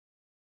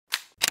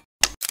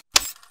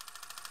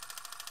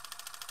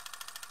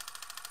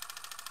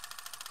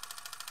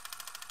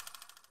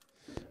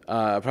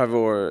Private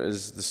War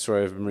is the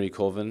story of Marie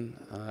Colvin.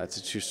 It's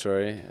a true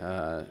story.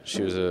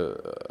 She was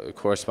a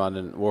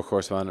war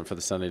correspondent for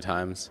the Sunday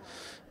Times,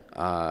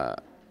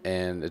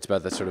 and it's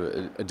about that sort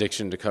of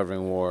addiction to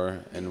covering war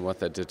and what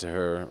that did to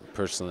her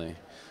personally,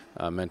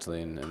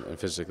 mentally, and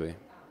physically.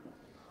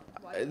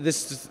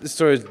 This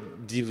story is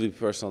deeply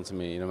personal to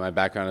me. You know, my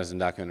background is in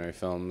documentary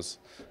films,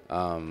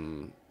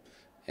 and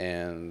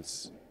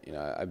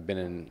I've been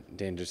in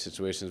dangerous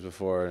situations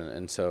before,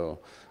 and so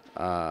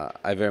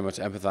I very much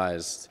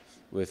empathized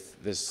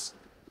with this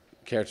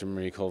character,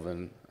 Marie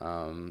Colvin,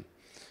 and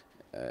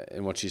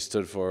what she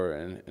stood for,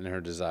 and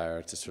her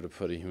desire to sort of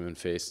put a human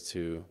face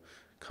to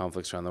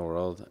conflicts around the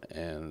world.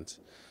 And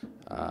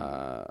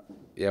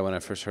when I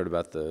first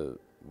read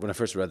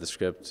the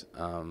script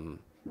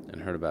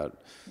and heard about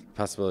the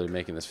possibility of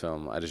making this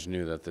film, I just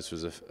knew that this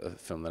was a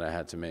film that I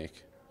had to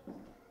make.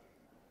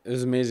 It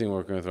was amazing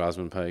working with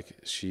Rosamund Pike.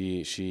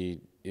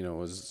 She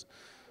was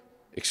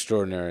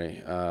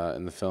extraordinary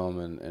in the film,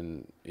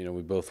 and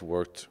we both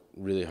worked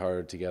really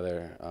hard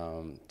together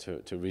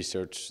to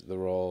research the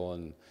role,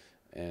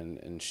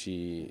 and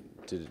she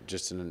did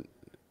just an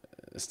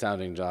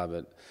astounding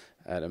job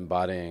at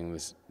embodying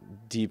this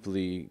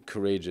deeply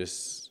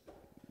courageous,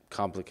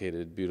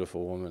 complicated,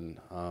 beautiful woman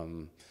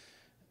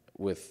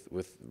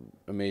with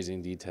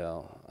amazing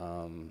detail,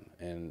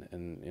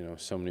 and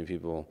so many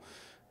people.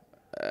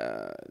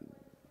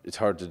 It's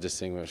hard to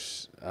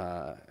distinguish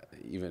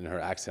even her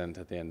accent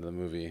at the end of the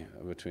movie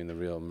between the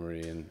real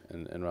Marie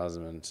and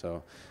Rosamund.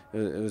 So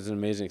it was an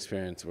amazing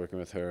experience working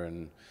with her,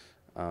 and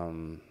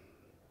I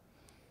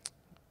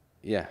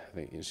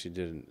think she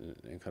did an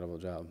incredible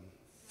job.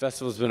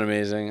 Festival's been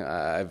amazing.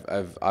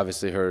 I've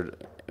obviously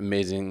heard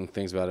amazing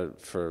things about it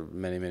for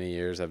many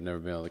years. I've never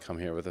been able to come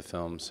here with a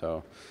film,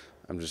 so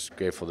I'm just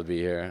grateful to be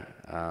here,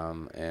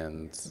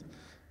 and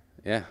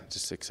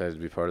just excited to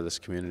be part of this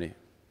community.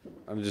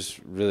 I'm just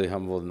really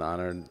humbled and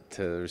honored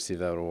to receive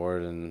that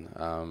award, and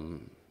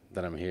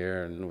that I'm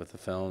here and with the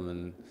film,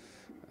 and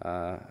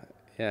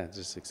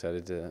just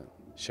excited to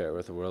share it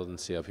with the world and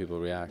see how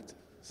people react.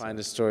 Find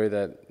a story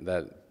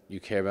that you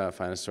care about.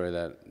 Find a story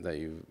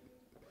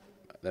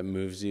that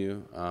moves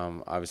you.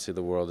 Obviously,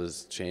 the world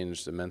has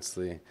changed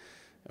immensely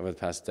over the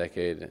past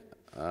decade.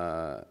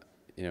 The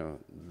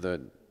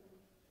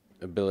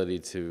ability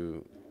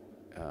to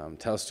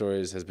tell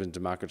stories has been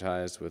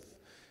democratized with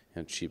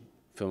cheap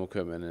film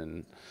equipment,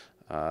 and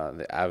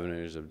the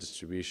avenues of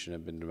distribution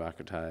have been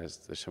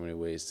democratized. There's so many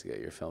ways to get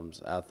your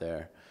films out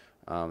there.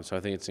 So I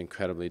think it's an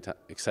incredibly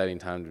exciting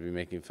time to be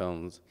making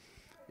films,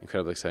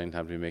 incredibly exciting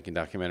time to be making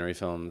documentary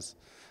films.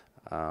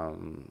 I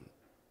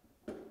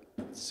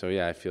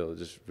feel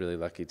just really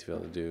lucky to be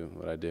able to do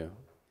what I do.